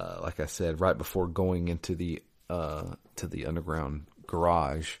 like I said, right before going into the underground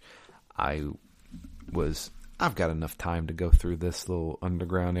garage, I've got enough time to go through this little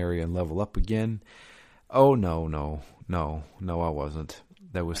underground area and level up again. Oh, no, I wasn't.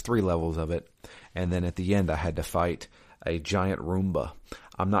 There was 3 levels of it, and then at the end, I had to fight a giant Roomba.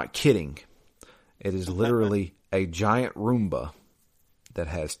 I'm not kidding. It is literally a giant Roomba that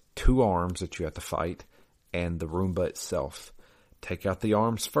has 2 arms that you have to fight, and the Roomba itself. Take out the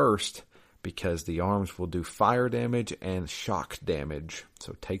arms first, because the arms will do fire damage and shock damage.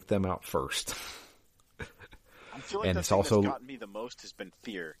 So take them out first. I feel like the thing that's gotten me the most has been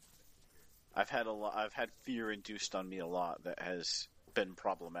fear. I've had fear induced on me a lot that has been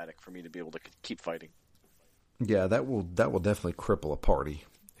problematic for me to be able to keep fighting. Yeah, that will definitely cripple a party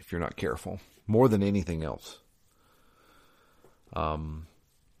if you're not careful, more than anything else. But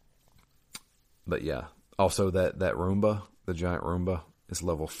yeah, also that Roomba, the giant Roomba, is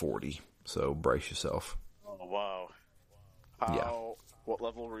level 40, so brace yourself. Oh wow! What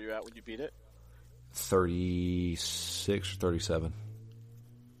level were you at when you beat it? 36 or 37,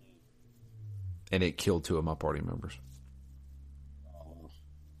 and it killed 2 of my party members.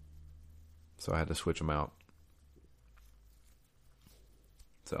 So I had to switch them out.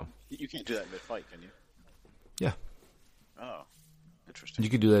 So you can't do that mid-fight, can you? Yeah. Oh, interesting. You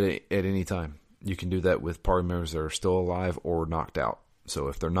can do that at any time. You can do that with party members that are still alive or knocked out. So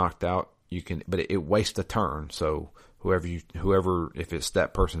if they're knocked out, you can, but it wastes a turn. So whoever, if it's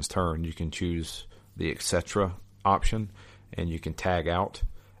that person's turn, you can choose the etc. option, and you can tag out,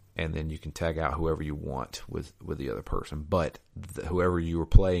 and then you can tag out whoever you want with the other person. But whoever you were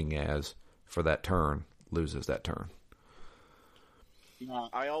playing as for that turn loses that turn.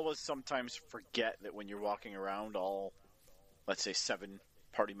 I always sometimes forget that when you're walking around, all, let's say, 7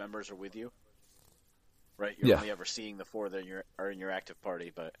 party members are with you. Right? You're only ever seeing the 4 that are in your active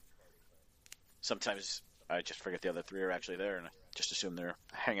party, but sometimes I just forget the other 3 are actually there, and I just assume they're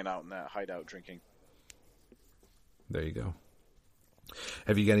hanging out in that hideout drinking. There you go.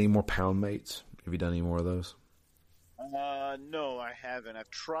 Have you got any more pound mates? Have you done any more of those? No, I haven't. I've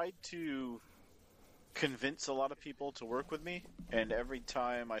tried to convince a lot of people to work with me, and every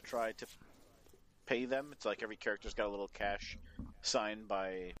time I try to pay them, it's like every character's got a little cash sign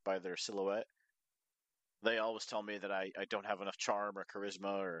by their silhouette. They always tell me that I don't have enough charm or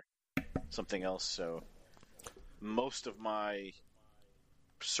charisma or something else, so most of my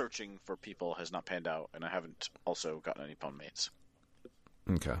searching for people has not panned out, and I haven't also gotten any pound mates.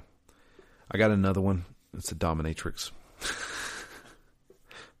 Okay. I got another one. It's a dominatrix.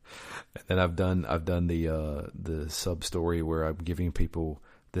 And then I've done the sub story where I'm giving people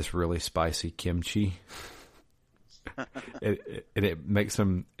this really spicy kimchi. and it makes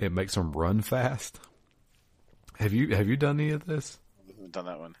them run fast. Have you done any of this? I haven't done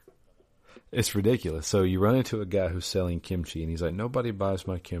that one. It's ridiculous. So you run into a guy who's selling kimchi, and he's like, "Nobody buys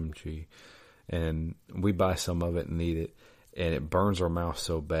my kimchi," and we buy some of it and eat it, and it burns our mouth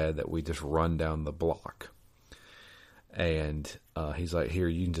so bad that we just run down the block. And he's like, "Here,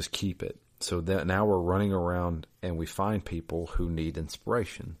 you can just keep it." So now we're running around, and we find people who need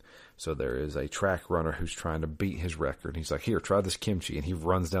inspiration. So there is a track runner who's trying to beat his record. He's like, "Here, try this kimchi," and he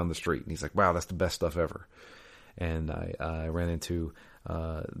runs down the street, and he's like, "Wow, that's the best stuff ever." And I ran into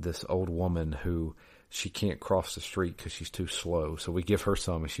this old woman who she can't cross the street because she's too slow. So we give her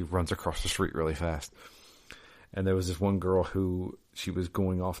some, and she runs across the street really fast. And there was this one girl who she was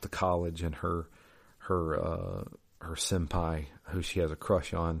going off to college, and her senpai, who she has a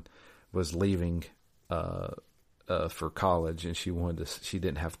crush on, was leaving for college, and she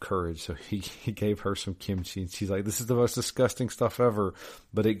didn't have courage, so he gave her some kimchi, and she's like, "This is the most disgusting stuff ever,"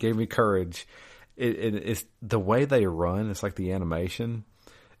 but it gave me courage. It's the way they run. It's like the animation.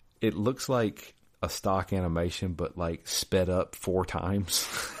 It looks like a stock animation, but like sped up 4 times.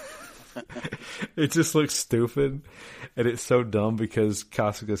 It just looks stupid, and it's so dumb because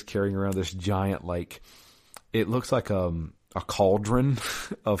Kasuga's carrying around this giant, like, it looks like a cauldron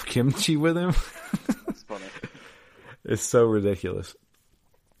of kimchi with him. That's funny. It's so ridiculous.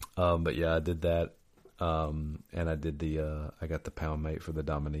 But yeah, I did that. And I did I got the pound mate for the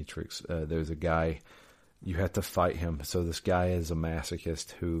dominatrix. There's a guy, you have to fight him. So this guy is a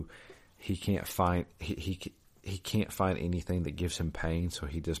masochist who he can't find, he can't find anything that gives him pain. So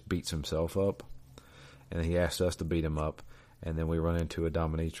he just beats himself up, and he asks us to beat him up. And then we run into a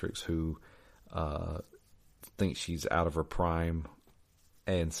dominatrix who, thinks she's out of her prime.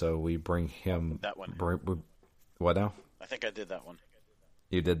 And so we bring him that one. What now? I think I did that one.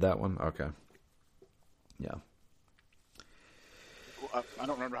 You did that one? Okay. Yeah. I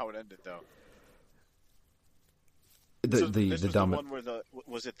don't remember how it ended though. The one where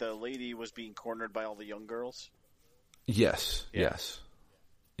was it the lady was being cornered by all the young girls? Yes. Yeah. Yes.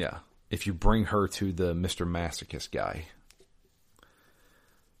 Yeah. If you bring her to the Mr. Masochist guy,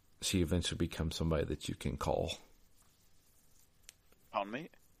 she eventually becomes somebody that you can call. Pound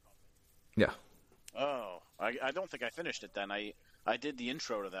mate? Yeah. Oh, I don't think I finished it then. I did the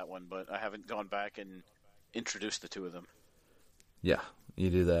intro to that one, but I haven't gone back and introduced the two of them. Yeah, you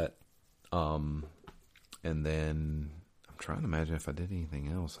do that. And then I'm trying to imagine if I did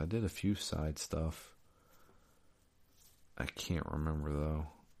anything else. I did a few side stuff. I can't remember though.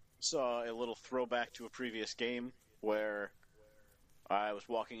 Saw a little throwback to a previous game where I was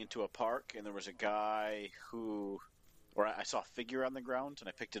walking into a park and there was a guy or I saw a figure on the ground and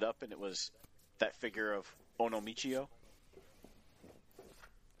I picked it up and it was that figure of Onomichio.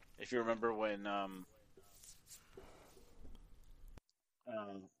 If you remember when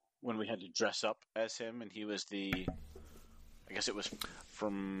we had to dress up as him, and he was I guess it was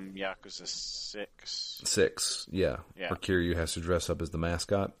from Yakuza 6. 6, yeah. Yeah. Or Kiryu has to dress up as the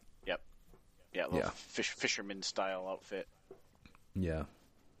mascot. Yep. Yeah, fisherman style outfit. Yeah.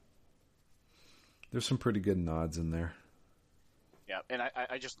 There's some pretty good nods in there. Yeah, and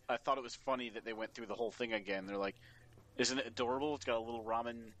I thought it was funny that they went through the whole thing again. They're like, isn't it adorable? It's got a little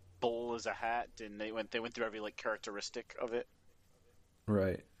ramen bowl as a hat, and they went through every like characteristic of it.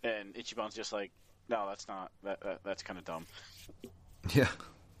 Right. And Ichiban's just like, no, that's not that's kind of dumb. Yeah.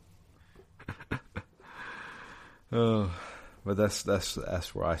 Oh, but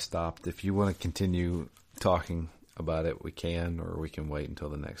that's where I stopped. If you want to continue talking about it, we can, or we can wait until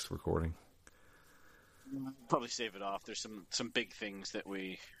the next recording. Probably save it off. There's some big things that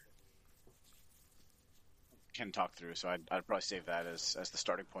we can talk through, so I'd probably save that as the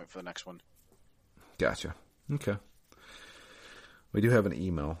starting point for the next one. Gotcha. Okay. We do have an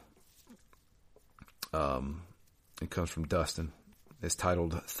email. It comes from Dustin. It's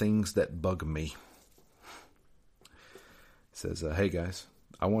titled "Things That Bug Me." It says, "Hey guys,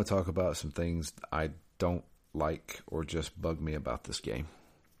 I want to talk about some things I don't like or just bug me about this game.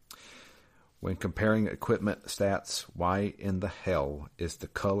 When comparing equipment stats, why in the hell is the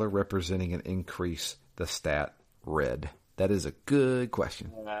color representing an increase the stat red? That is a good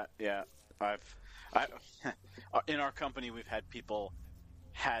question." Yeah, in our company we've had people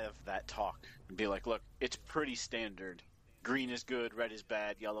have that talk and be like, "Look, it's pretty standard. Green is good, red is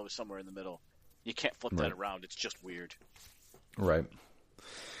bad, yellow is somewhere in the middle. You can't flip that around. It's just weird." Right.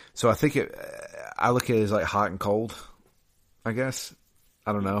 So I think I look at it as like hot and cold, I guess.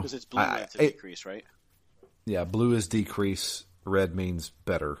 I don't know. Because it's blue and it's a decrease, right? Yeah, blue is decrease, red means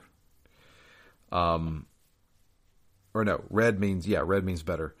better. Or no, red means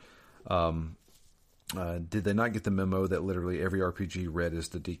better. Did they not get the memo that literally every RPG red is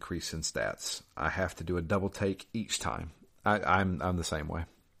the decrease in stats? I have to do a double take each time. I'm the same way.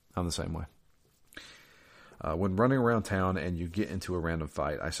 I'm the same way. When running around town and you get into a random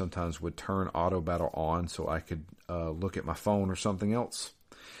fight, I sometimes would turn auto battle on so I could look at my phone or something else.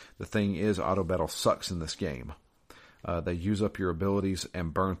 The thing is, auto battle sucks in this game. They use up your abilities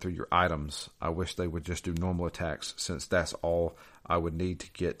and burn through your items. I wish they would just do normal attacks, since that's all I would need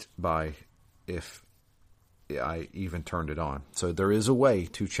to get by if I even turned it on. So there is a way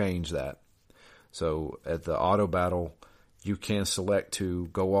to change that. So at the auto battle, you can select to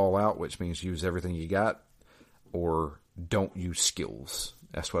go all out, which means use everything you got, or don't use skills.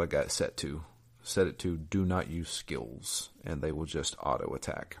 That's what I got it set to. Set it to do not use skills, and they will just auto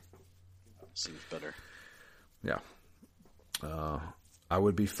attack. Seems better. Yeah. I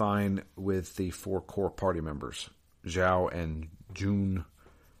would be fine with the 4 core party members. Zhao and Jun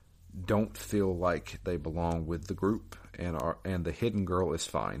don't feel like they belong with the group, and the hidden girl is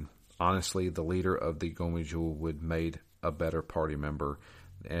fine. Honestly, the leader of the Gomijul would made a better party member,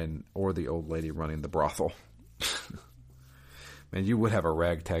 or the old lady running the brothel. Man, you would have a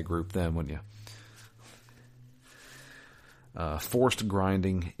ragtag group then, wouldn't you? Forced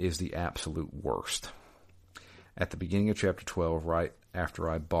grinding is the absolute worst. At the beginning of Chapter 12, right after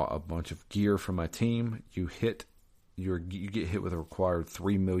I bought a bunch of gear for my team, you get hit with a required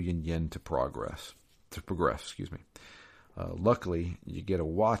 3 million yen to progress. Luckily, you get a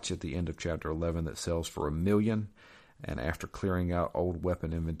watch at the end of Chapter 11 that sells for 1 million, and after clearing out old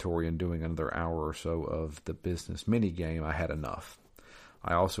weapon inventory and doing another hour or so of the business minigame, I had enough.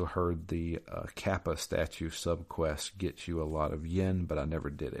 I also heard the Kappa statue subquest gets you a lot of yen, but I never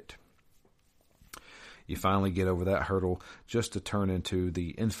did it. You finally get over that hurdle just to turn into the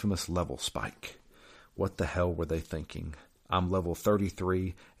infamous level spike. What the hell were they thinking? I'm level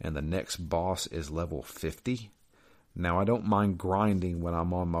 33 and the next boss is level 50? Now, I don't mind grinding when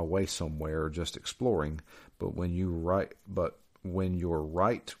I'm on my way somewhere or just exploring, but when you're right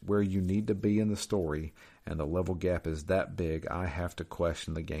where you need to be in the story and the level gap is that big, I have to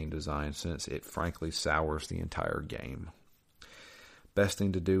question the game design, since it frankly sours the entire game. Best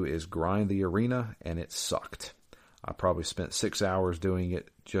thing to do is grind the arena, and it sucked. I probably spent 6 hours doing it,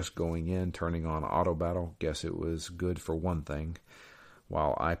 just going in, turning on auto battle. Guess it was good for one thing,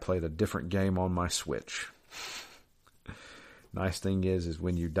 while I played a different game on my Switch. Nice thing is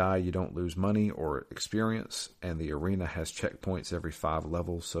when you die, you don't lose money or experience, and the arena has checkpoints every 5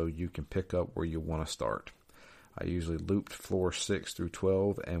 levels, so you can pick up where you want to start. I usually looped floor 6 through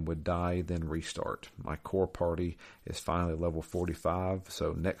 12 and would die, then restart. My core party is finally level 45,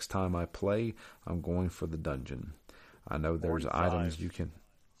 so next time I play, I'm going for the dungeon. I know there's 45. items you can...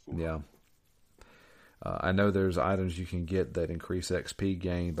 Yeah. I know there's items you can get that increase XP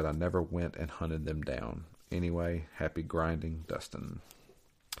gain, but I never went and hunted them down. Anyway, happy grinding, Dustin.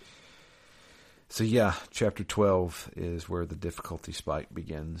 So yeah, Chapter 12 is where the difficulty spike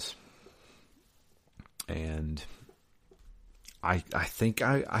begins. And I think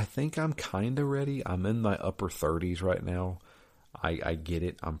I'm kind of ready. I'm in my upper 30s right now. I get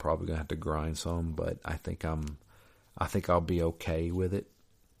it. I'm probably gonna have to grind some, but I think I'll be okay with it.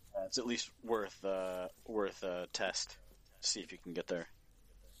 It's at least worth a test. See if you can get there.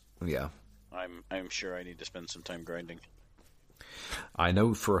 Yeah. I'm sure I need to spend some time grinding. I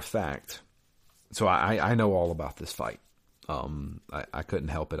know for a fact. So I know all about this fight. I couldn't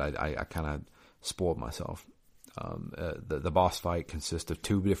help it. I kind of spoiled myself. The boss fight consists of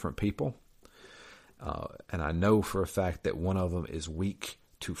 2 different people. And I know for a fact that one of them is weak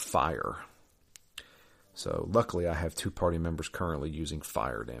to fire. So luckily I have 2 party members currently using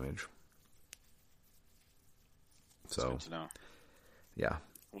fire damage. So, good to know. Yeah.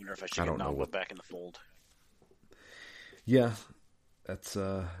 I wonder if I should get Namba back in the fold. Yeah, that's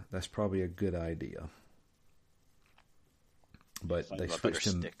probably a good idea. But they switched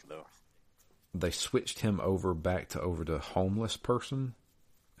him. Stick, though. They switched him over to homeless person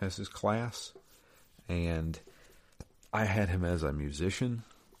as his class, and I had him as a musician,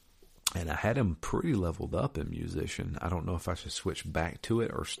 and I had him pretty leveled up in musician. I don't know if I should switch back to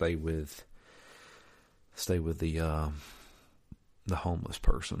it or stay with the homeless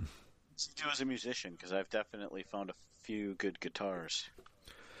person. What's he do as a musician? Because I've definitely found a few good guitars.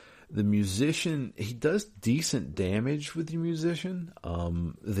 The musician, he does decent damage with the musician.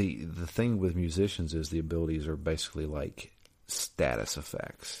 The thing with musicians is the abilities are basically like status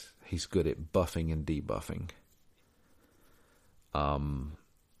effects. He's good at buffing and debuffing.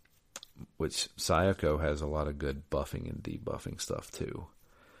 Which Sayako has a lot of good buffing and debuffing stuff too.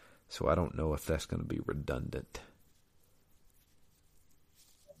 So I don't know if that's going to be redundant.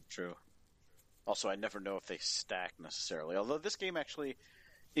 True. Also, I never know if they stack necessarily. Although this game actually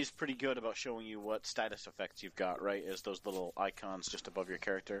is pretty good about showing you what status effects you've got, right? As those little icons just above your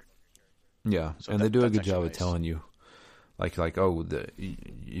character. Yeah, So and they do a that's good job actually of nice. telling you, like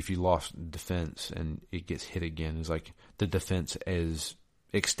if you lost defense and it gets hit again, it's like the defense is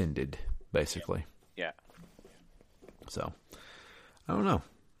extended, basically. Yeah. So, I don't know.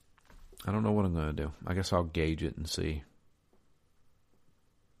 I don't know what I'm going to do. I guess I'll gauge it and see.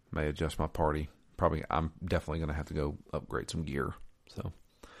 May adjust my party. Probably, I'm definitely going to have to go upgrade some gear. So,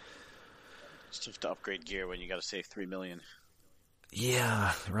 It's tough to upgrade gear when you got to save $3 million.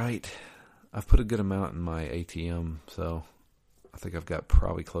 yeah, right. I've put a good amount in my ATM, so I think I've got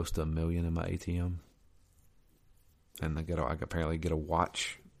probably close to $1 million in my ATM. And I apparently get a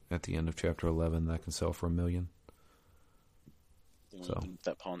watch at the end of chapter 11 that I can sell for $1 million. So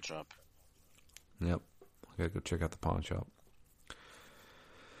That pawn shop. Yep, I gotta go check out the pawn shop.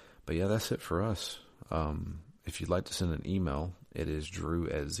 But yeah, that's it for us. If you'd like to send an email, it is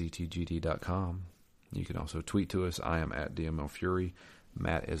drew@ztgd.com. You can also tweet to us. I am at DMLFury.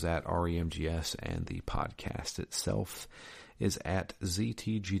 Matt is at REMGS, and the podcast itself is at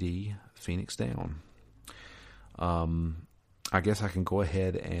ZTGD Phoenix Down. I guess I can go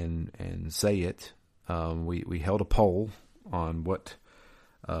ahead and say it. We held a poll on what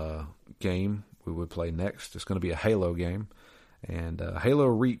game we would play next. It's going to be a Halo game, and Halo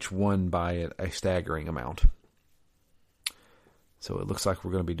Reach won by a staggering amount. So it looks like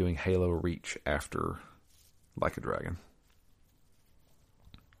we're going to be doing Halo Reach after Like a Dragon.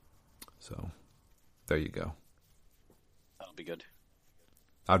 So there you go. That'll be good.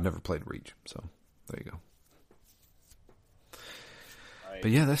 I've never played Reach, so there you go. But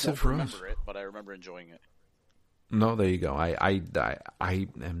yeah, that's it for us. I don't remember it, but I remember enjoying it. No, there you go. I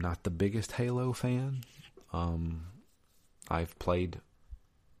am not the biggest Halo fan. I've played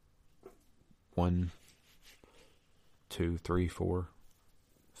 1, 2, 3, 4,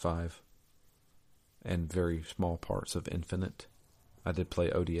 5, and very small parts of Infinite. I did play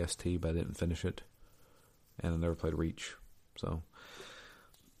ODST, but I didn't finish it, and I never played Reach. So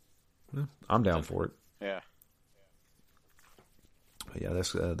I'm down for it. Yeah. But yeah,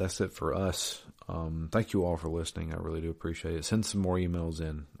 that's it for us. Thank you all for listening. I really do appreciate it. Send some more emails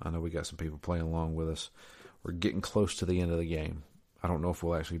in. I know we got some people playing along with us. We're getting close to the end of the game. I don't know if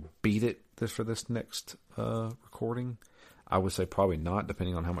we'll actually beat it for this next recording. I would say probably not,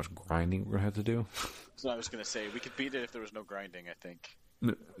 depending on how much grinding we're going to have to do. So I was going to say, we could beat it if there was no grinding, I think.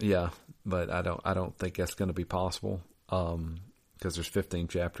 Yeah, but I don't think that's going to be possible because there's 15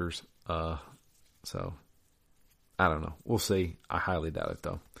 chapters. So I don't know. We'll see. I highly doubt it,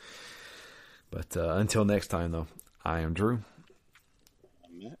 though. But until next time, though, I am Drew.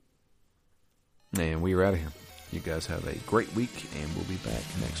 And we are out of here. You guys have a great week, and we'll be back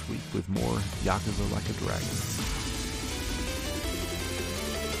next week with more Yakuza Like a Dragon.